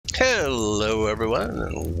everyone,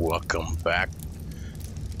 and welcome back.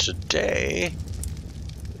 Today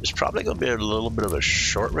is probably going to be a little bit of a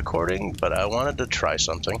short recording, but I wanted to try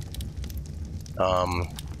something. Let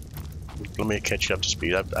me catch you up to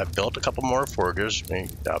speed. I've built a couple more forges. I mean,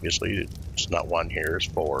 obviously, it's not one here, it's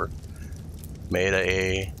four. Made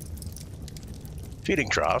a feeding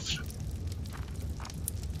trough.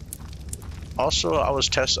 Also,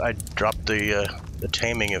 I dropped the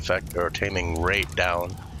taming effect or taming rate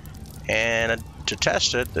down, and to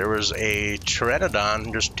test it, there was a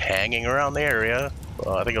pteranodon just hanging around the area.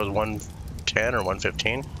 I think it was 110 or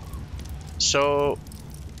 115. So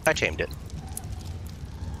I tamed it.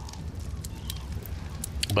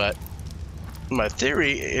 But my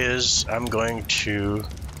theory is I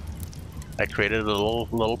created a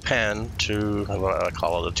little pen to what I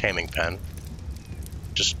call it a taming pen,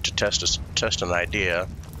 just to test an idea.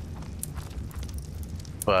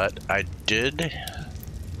 But I did.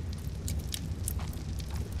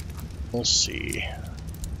 Let's see.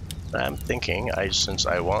 I'm thinking, since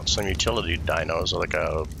I want some utility dinos like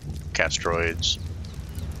Castroids,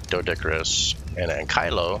 Doedicurus, and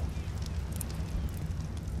Ankylo,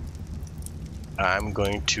 I'm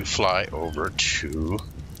going to fly over to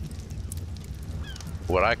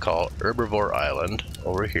what I call Herbivore Island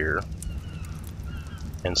over here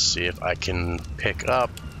and see if I can pick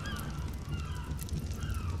up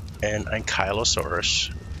an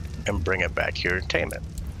Ankylosaurus and bring it back here and tame it.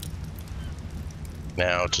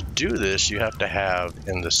 Now, to do this, you have to have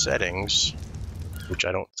in the settings, which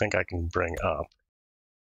I don't think I can bring up.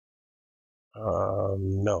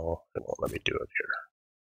 No, it won't let me do it here.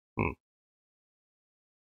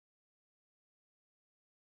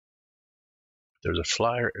 There's a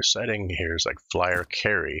flyer setting here. It's like flyer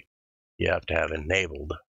carry. You have to have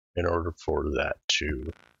enabled in order for that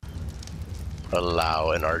to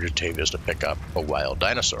allow an Argentavius to pick up a wild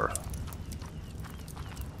dinosaur.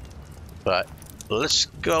 But let's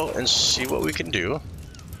go and see what we can do.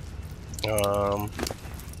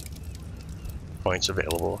 Points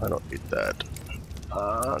available. I don't need that.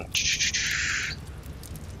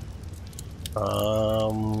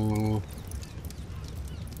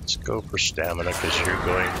 Let's go for stamina because you're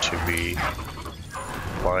going to be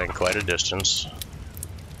flying quite a distance.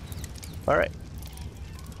 All right.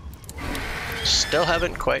 Still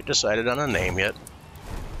haven't quite decided on a name yet.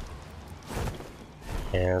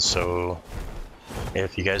 And so,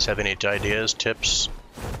 if you guys have any ideas, tips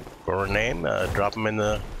for a name, drop them in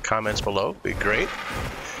the comments below. Be great.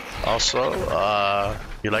 Also, if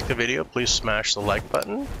you like the video, please smash the like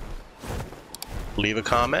button. Leave a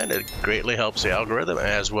comment. It greatly helps the algorithm,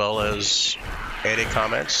 as well as any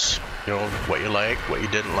comments. You know, what you like, what you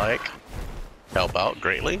didn't like. Help out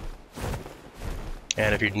greatly.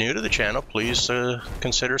 And if you're new to the channel, please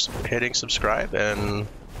consider hitting subscribe and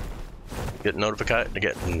get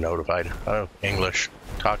notified. Oh, English.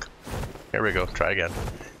 Talk. Here we go. Try again.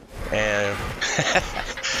 And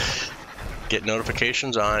get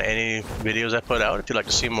notifications on any videos I put out. If you'd like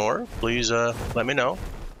to see more, please let me know.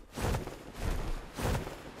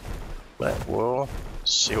 But we'll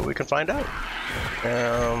see what we can find out.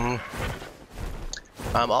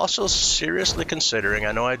 I'm also seriously considering,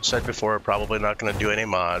 I know I'd said before I'm probably not going to do any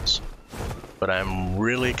mods, but I'm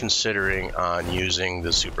really considering on using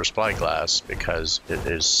the Super Spyglass because it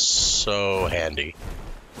is so handy.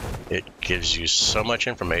 It gives you so much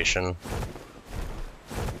information.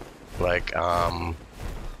 Like, I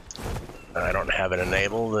don't have it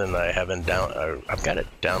enabled, and I haven't I've got it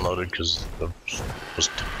downloaded because I was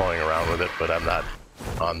toying around with it, but I'm not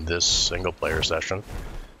on this single player session.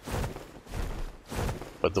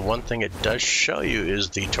 But the one thing it does show you is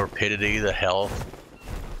the torpidity, the health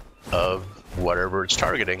of whatever it's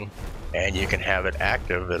targeting, and you can have it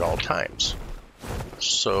active at all times.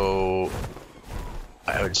 So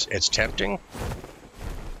it's tempting,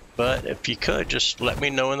 but if you could just let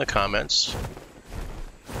me know in the comments.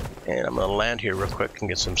 And I'm going to land here real quick and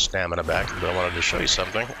get some stamina back, but I wanted to show you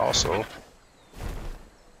something also.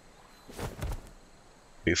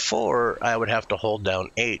 Before, I would have to hold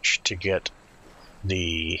down H to get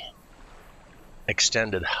the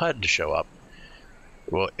extended HUD to show up.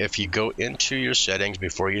 Well, if you go into your settings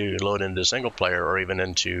before you load into single player or even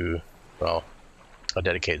into, well, a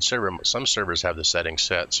dedicated server, some servers have the settings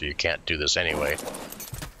set, so you can't do this anyway.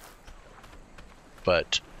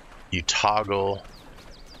 But you toggle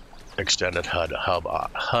extended HUD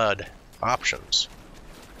options,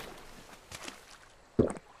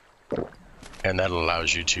 and that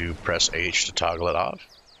allows you to press H to toggle it off,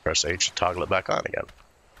 press H to toggle it back on again.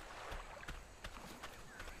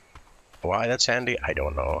 Why that's handy, I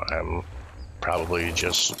don't know. I'm probably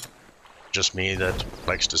just just me that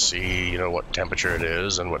likes to see, you know, what temperature it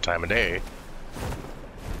is and what time of day.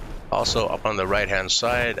 Also, up on the right-hand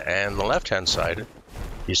side and the left-hand side,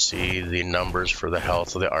 you see the numbers for the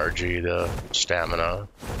health of the Argy, the stamina,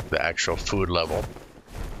 the actual food level.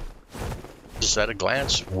 Just at a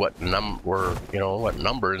glance, what number, you know, what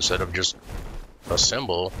number instead of just a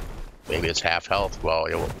symbol. Maybe it's half health.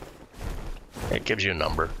 Well, it gives you a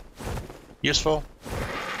number. Useful?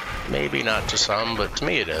 Maybe not to some, but to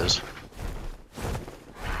me it is.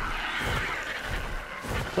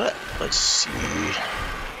 But let's see.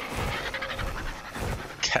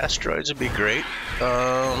 Castroids would be great.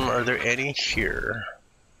 Are there any here?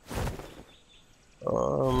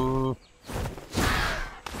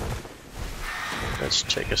 Let's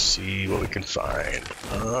take a see what we can find.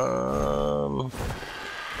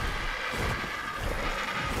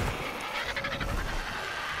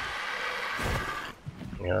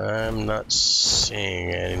 I'm not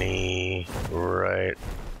seeing any right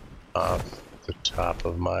off the top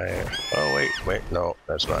of my... Oh, wait, no,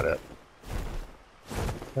 that's not it.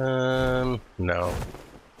 No.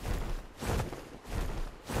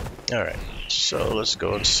 Alright, so let's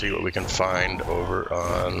go and see what we can find over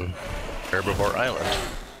on Herbivore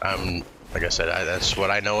Island. Like I said, that's what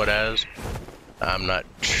I know it as. I'm not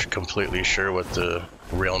completely sure what the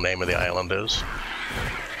real name of the island is.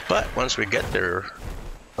 But once we get there,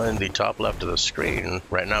 in the top left of the screen,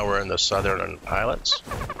 right now we're in the southern islets.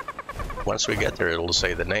 Once we get there, it'll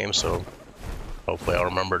say the name, so hopefully I'll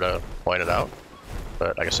remember to point it out.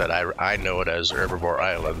 But like I said, I know it as Herbivore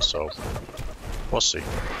Island, so we'll see.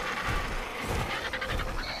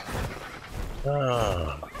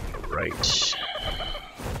 Right.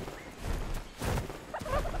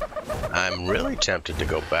 I'm really tempted to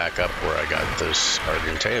go back up where I got this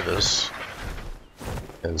Argentavis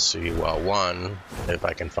and see, well, one, if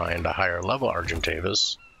I can find a higher level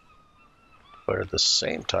Argentavis. But at the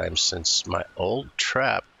same time, since my old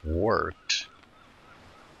trap worked,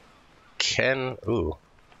 ooh,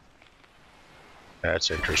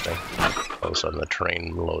 that's interesting. All of a sudden the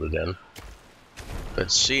train loaded in.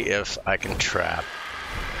 Let's see if I can trap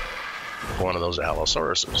one of those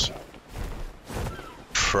Ankylosauruses.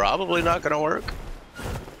 Probably not going to work.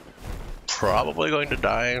 Probably going to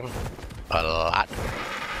die a lot.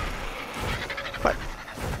 But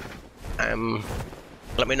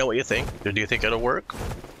let me know what you think. Do you think it'll work?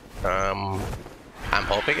 I'm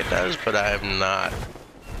hoping it does, but I'm not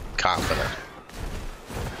confident.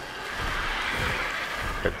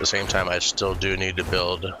 At the same time, I still do need to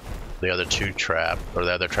build the other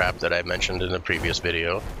the other trap that I mentioned in the previous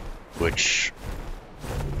video, which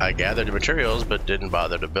I gathered the materials but didn't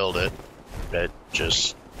bother to build it. It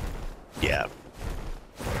just, yeah.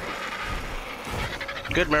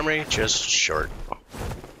 Good memory, just short.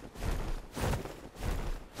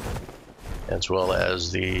 As well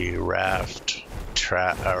as the raft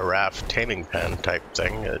taming pen type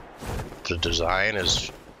thing. The design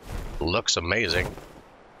looks amazing.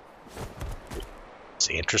 It's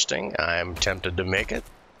interesting. I'm tempted to make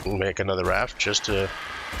another raft just to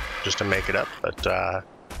make it up. But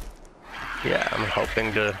yeah, I'm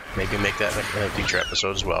hoping to maybe make that in a future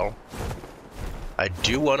episode as well. I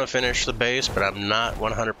do want to finish the base, but I'm not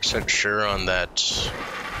 100% sure on that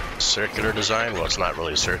circular design. Well, it's not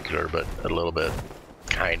really circular, but a little bit,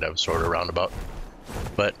 kind of, sort of roundabout.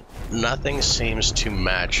 But nothing seems to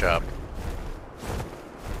match up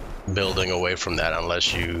building away from that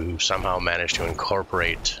unless you somehow manage to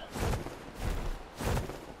incorporate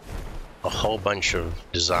a whole bunch of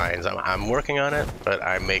designs. I'm working on it, but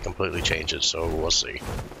I may completely change it, so we'll see.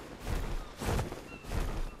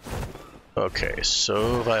 Okay,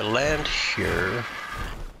 so if I land here,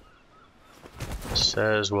 it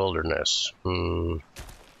says wilderness. I'm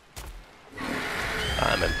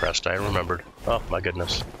impressed I remembered. Oh my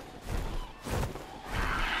goodness.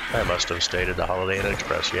 I must have stayed at the Holiday Inn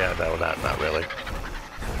Express. Yeah, no, not really.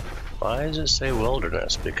 Why does it say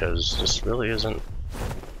wilderness? Because this really isn't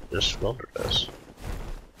just wilderness.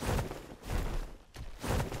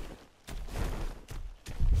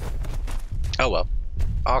 Oh well.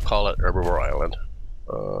 I'll call it Herbivore Island.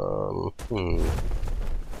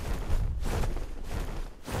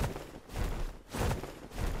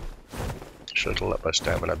 Should have let my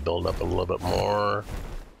stamina build up a little bit more.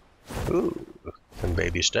 Ooh, some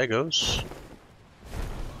baby stegos.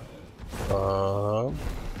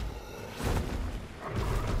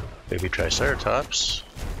 Baby triceratops.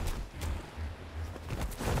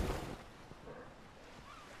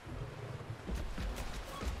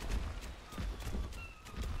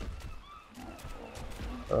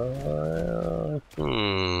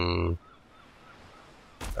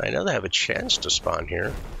 I know they have a chance to spawn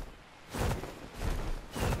here.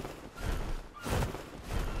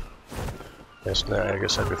 Yes, now, like I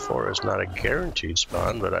said before, it's not a guaranteed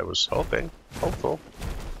spawn, but I was hopeful.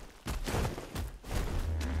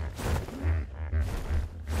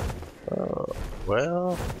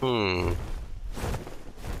 Well,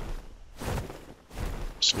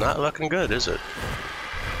 it's not looking good, is it?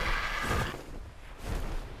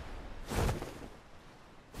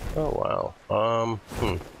 Oh, wow.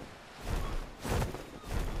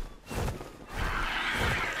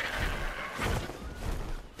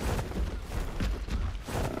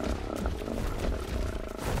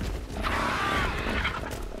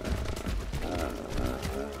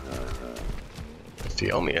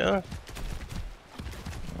 Phiomia.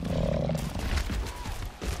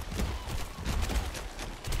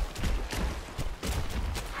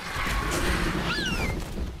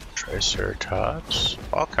 Triceratops.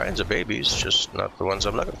 All kinds of babies, just not the ones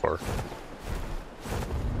I'm looking for.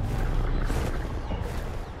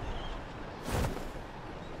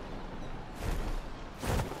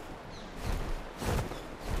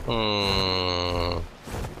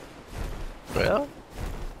 Well,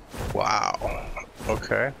 wow.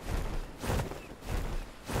 Okay.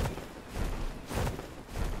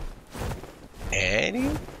 Any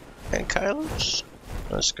Ankylos?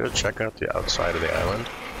 Let's go check out the outside of the island.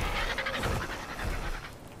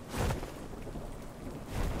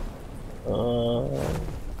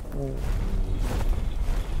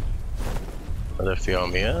 Another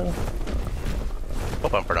Phiomia.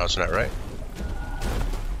 Hope I'm pronouncing that right.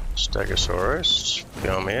 Stegosaurus,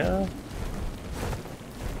 Phiomia.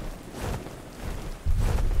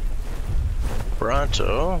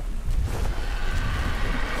 Bronto.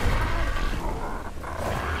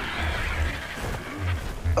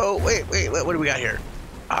 Oh, wait, what do we got here?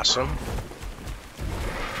 Awesome.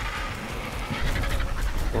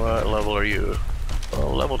 What level are you?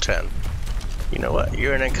 Oh, level 10. You know what?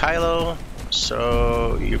 You're an Ankylo,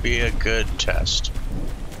 so you'd be a good test.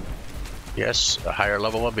 Yes, a higher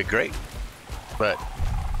level would be great, but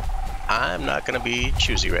I'm not going to be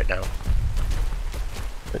choosy right now.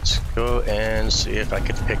 Let's go and see if I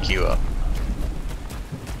can pick you up.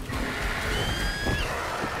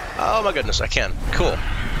 Oh my goodness, I can. Cool.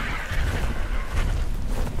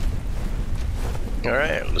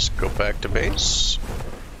 Alright, let's go back to base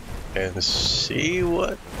and see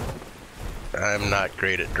what... I'm not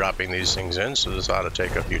great at dropping these things in, so this ought to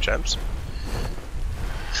take a few attempts.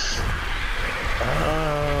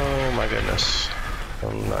 Oh my goodness.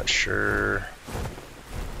 I'm not sure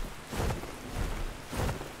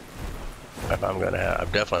if I'm gonna have...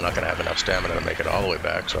 I'm definitely not gonna have enough stamina to make it all the way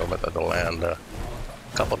back, so I'm gonna have to land a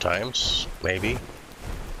couple times, maybe.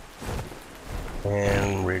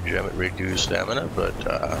 And reduce stamina, but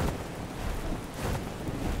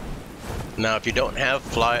now if you don't have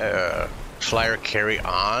flyer carry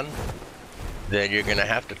on, then you're gonna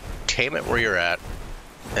have to tame it where you're at,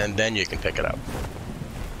 and then you can pick it up,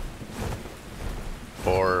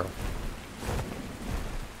 or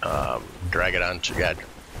drag it onto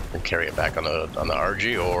and carry it back on the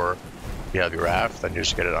Argy, or if you have your raft, then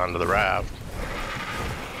just get it onto the raft.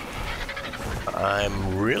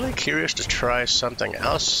 I'm really curious to try something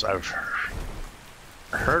else I've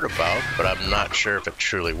heard about, but I'm not sure if it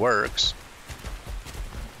truly works.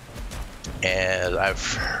 And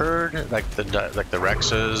I've heard like the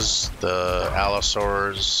Rexes, the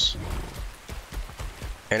Allosaurs,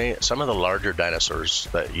 some of the larger dinosaurs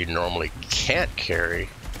that you normally can't carry.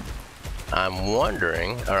 I'm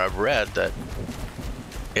wondering, or I've read that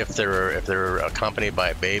if they're accompanied by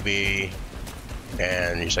a baby,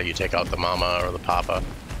 and you say you take out the mama or the papa,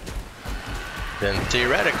 then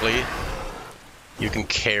theoretically you can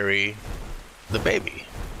carry the baby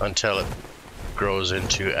until it grows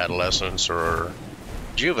into adolescence or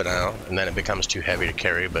juvenile, and then it becomes too heavy to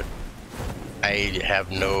carry. But I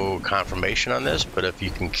have no confirmation on this, but if you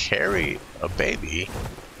can carry a baby,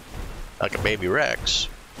 like a baby Rex,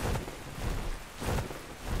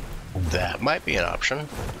 that might be an option.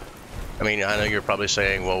 I mean, I know you're probably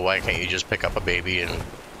saying, well, why can't you just pick up a baby and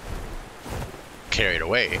carry it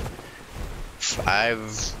away?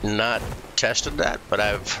 I've not tested that, but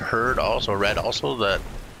I've read also that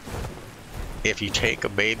if you take a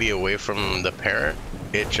baby away from the parent,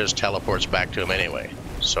 it just teleports back to him anyway.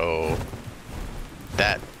 So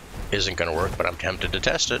that isn't going to work, but I'm tempted to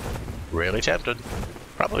test it. Really tempted.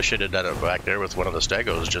 Probably should have done it back there with one of the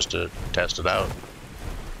Stegos just to test it out.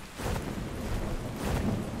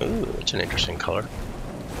 Ooh, it's an interesting color.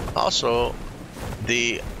 Also,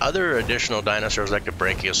 the other additional dinosaurs like the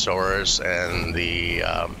Brachiosaurus and the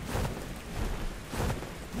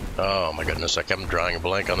oh my goodness, I kept drawing a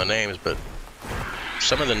blank on the names, but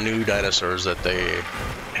some of the new dinosaurs that they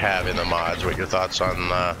have in the mods, what your thoughts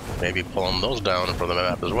on maybe pulling those down for the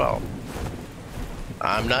map as well.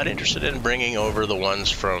 I'm not interested in bringing over the ones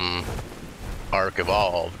from Ark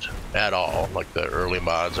Evolved at all, like the early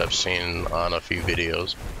mods I've seen on a few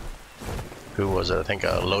videos. Who was it? I think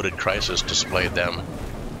Loaded Crisis displayed them,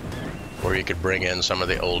 where you could bring in some of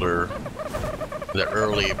the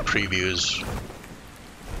early previews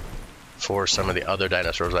for some of the other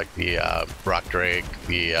dinosaurs, like the rock drake,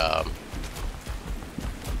 the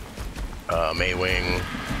Maywing,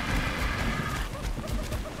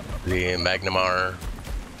 the Magnamar.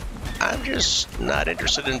 I'm just not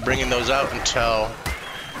interested in bringing those out until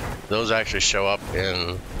those actually show up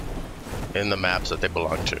in the maps that they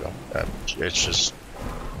belong to. It's just,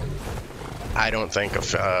 I don't think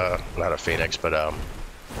not a phoenix, but a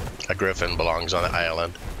griffin belongs on the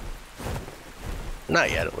island.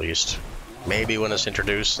 Not yet, at least. Maybe when it's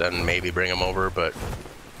introduced, then maybe bring them over, but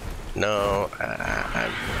no,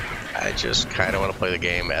 I just kind of want to play the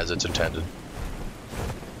game as it's intended.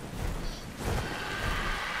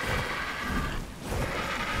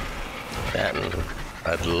 And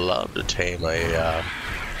I'd love to tame a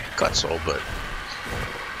Quetzal, but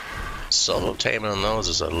solo taming on those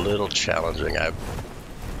is a little challenging. I've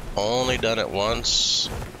only done it once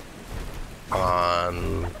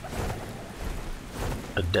on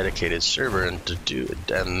a dedicated server, and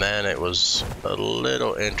then it was a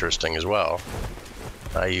little interesting as well.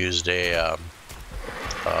 I used a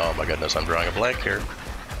oh my goodness, I'm drawing a blank here.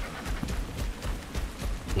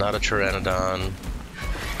 Not a Pteranodon,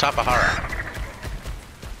 Tapahara,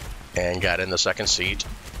 and got in the second seat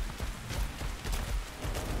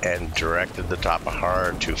and directed the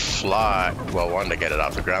Tapahara to fly. Well, one, to get it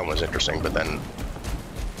off the ground was interesting, but then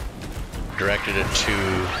directed it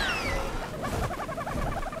to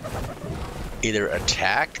either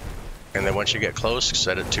attack, and then once you get close,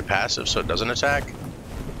 set it to passive so it doesn't attack,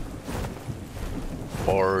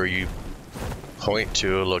 or you point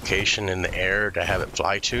to a location in the air to have it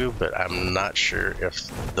fly to, but I'm not sure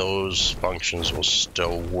if those functions will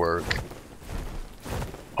still work,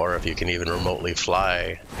 or if you can even remotely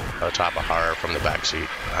fly a Tapahara from the back seat.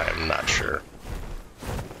 I'm not sure.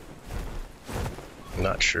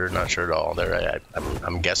 Not sure at all. There,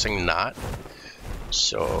 I'm guessing not.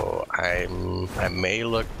 So I may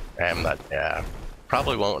look. I'm not. Yeah,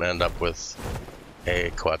 probably won't end up with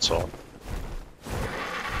a Quetzal,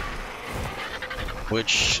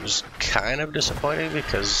 which is kind of disappointing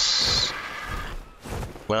because,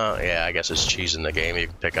 well, yeah, I guess it's cheesing the game. You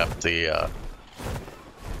can pick up the.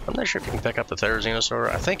 I'm not sure if you can pick up the Therizinosaur.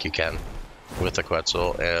 I think you can with the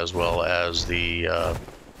Quetzal, as well as the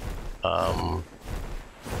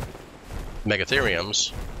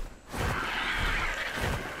Megatheriums.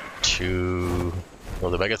 Well,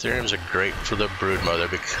 the Megatheriums are great for the Broodmother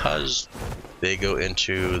because they go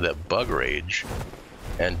into the bug rage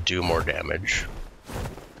and do more damage.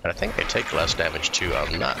 And I think they take less damage too.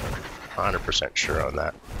 I'm not 100% sure on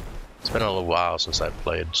that. It's been a little while since I've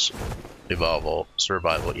played Survival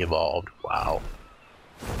Evolved. Wow.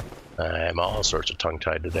 I'm all sorts of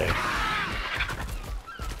tongue-tied today.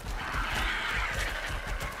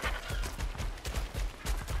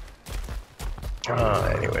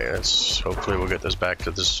 Anyway, hopefully we'll get this back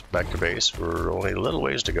to base. We're only a little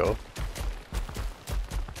ways to go.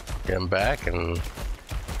 Get him back and.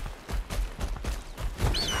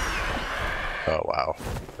 Oh wow.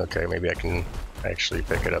 Okay, maybe I can actually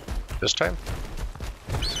pick it up this time.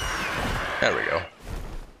 There we go.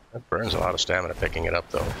 That burns a lot of stamina picking it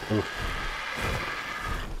up though. Oof.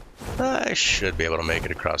 I should be able to make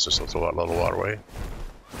it across this little waterway.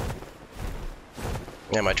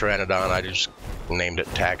 Yeah, my Pteranodon, I just named it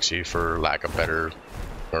Taxi for lack of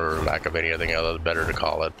anything other better to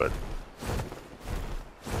call it, but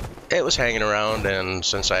it was hanging around, and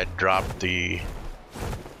since I dropped the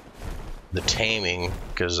taming,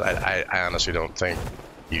 because I honestly don't think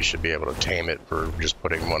you should be able to tame it for just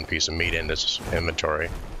putting one piece of meat in its inventory.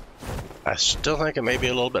 I still think it may be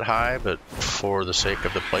a little bit high, but for the sake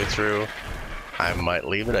of the playthrough, I might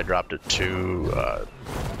leave it. I dropped it to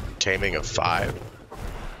taming of 5.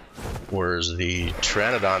 Whereas the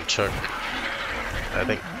Pteranodon took, I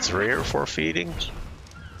think, 3 or 4 feedings.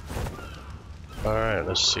 Alright,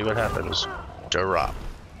 let's see what happens. Drop.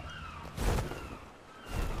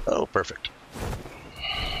 Oh, perfect.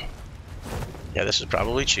 Yeah, this is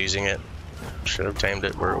probably cheesing it. Should have tamed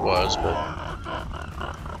it where it was, but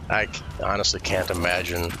I honestly can't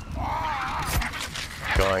imagine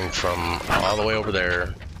going from all the way over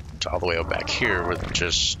there to all the way back here with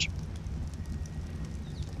just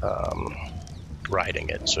riding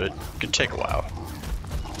it, so it could take a while.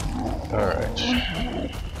 Alright.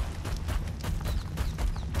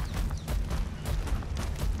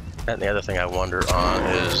 And the other thing I wonder on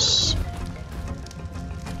is,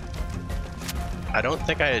 I don't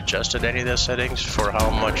think I adjusted any of the settings for how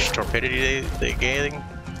much torpidity they gain,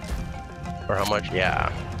 or how much,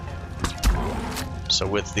 yeah. So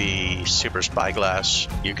with the super spyglass,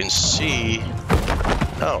 you can see,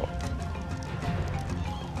 oh,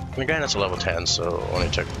 the granite's a level 10, so only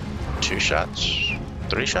took 2 shots,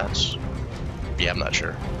 3 shots? Yeah, I'm not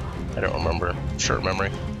sure. I don't remember. Short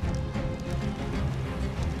memory.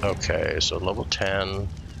 Okay, so level 10.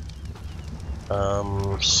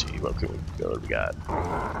 Let's see, what we got?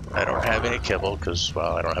 I don't have any kibble, because,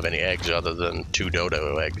 well, I don't have any eggs other than 2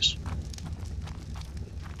 dodo eggs.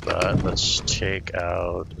 But let's take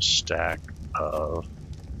out a stack of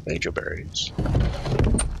major berries.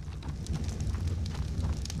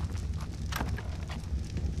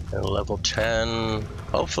 And level 10,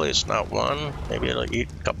 hopefully it's not 1, maybe it'll eat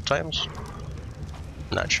a couple times.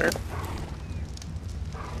 Not sure.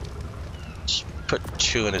 Let's put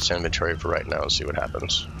 2 in its inventory for right now and see what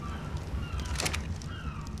happens.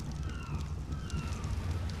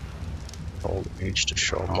 Hold H to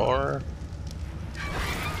show more.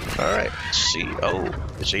 Alright, let's see. Oh,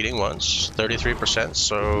 it's eating once, 33%,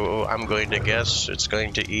 so I'm going to guess it's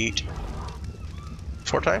going to eat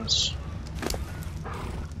 4 times.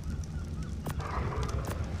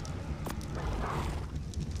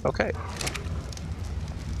 Okay.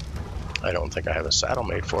 I don't think I have a saddle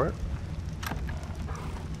made for it.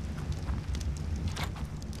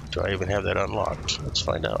 Do I even have that unlocked? Let's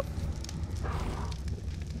find out.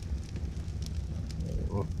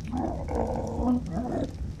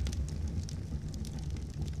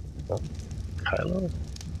 Oh, Kylo?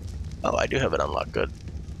 Oh, I do have it unlocked. Good.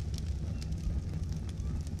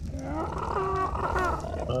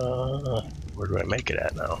 Where do I make it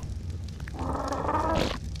at now?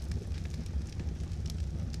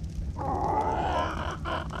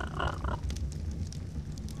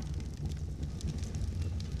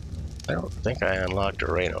 I don't think I unlocked a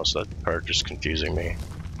Rhino, so that part is confusing me.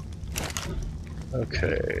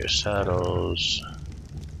 Okay, saddles,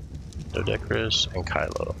 Dodecaris, and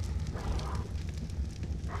Kylo.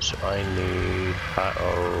 So I need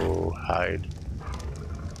hide.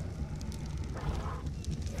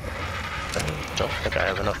 I don't think I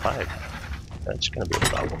have enough hide. That's gonna be a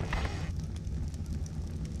problem.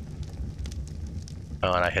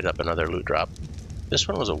 Oh, and I hit up another loot drop. This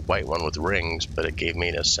one was a white one with rings, but it gave me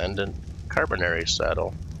an Ascendant Carbonary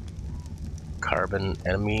saddle. Carbon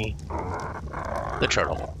enemy. The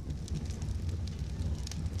turtle.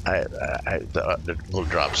 The little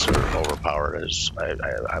drops are overpowered.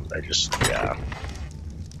 I just, yeah.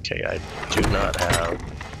 Okay, I do not have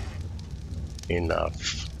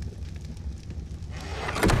enough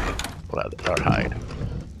leather or hide.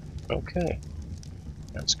 Okay,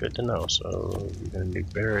 that's good to know. So you're gonna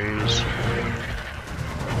need berries.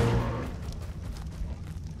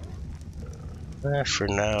 For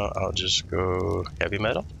now, I'll just go heavy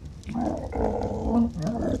metal.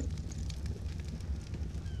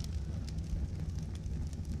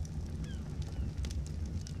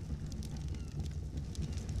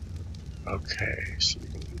 Okay, so you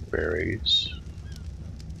can do berries.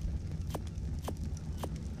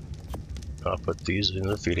 I'll put these in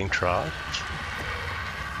the feeding trough.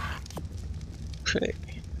 Okay,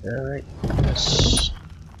 alright, yes.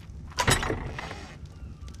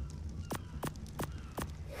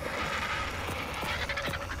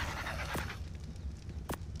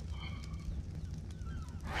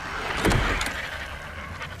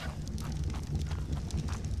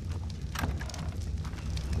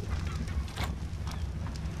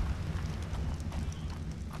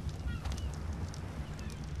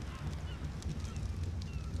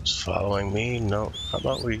 Following me? No. How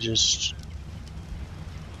about we just...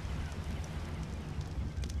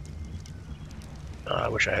 I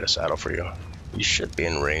wish I had a saddle for you. You should be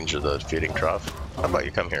in range of the feeding trough. How about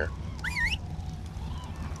you come here?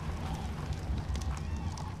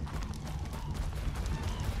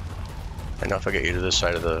 I know if I get you to this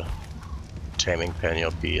side of the taming pen,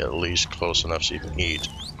 you'll be at least close enough so you can eat.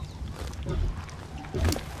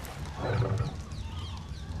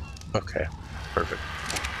 Okay, perfect.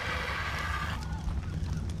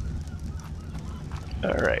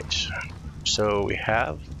 Alright, so we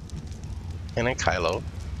have an Ankylo.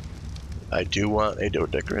 I do want a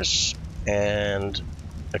Dodecaris and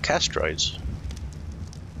a Castroids.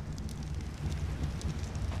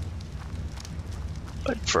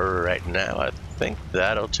 But for right now, I think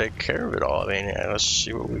that'll take care of it all. I mean, let's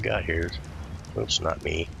see what we got here. Oops, not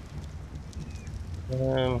me.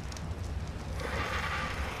 Oh,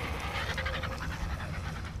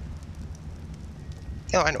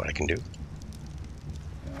 I know what I can do.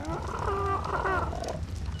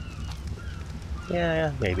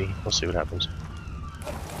 Yeah, maybe. We'll see what happens.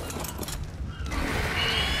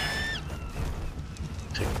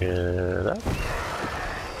 Pick it up.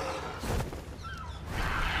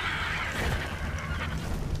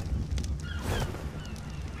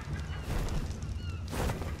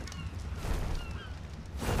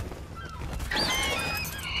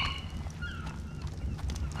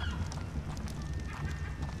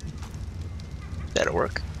 That'll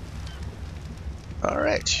work. All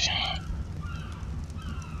right.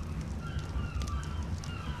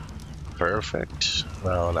 Perfect.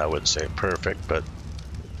 Well, I wouldn't say perfect, but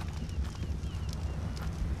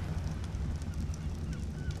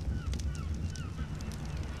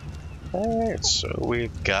all right. So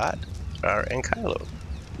we've got our Ankylo.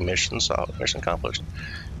 Mission solved. Mission accomplished.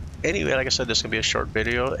 Anyway, like I said, this is gonna be a short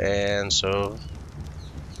video, and so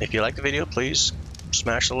if you like the video, please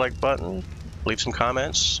smash the like button. Leave some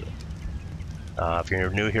comments. If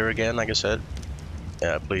you're new here again, like I said,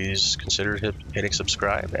 please consider hitting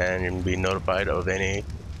subscribe and you'll be notified of any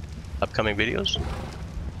upcoming videos.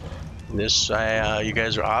 You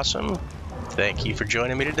guys are awesome. Thank you for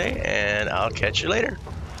joining me today, and I'll catch you later.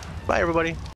 Bye, everybody.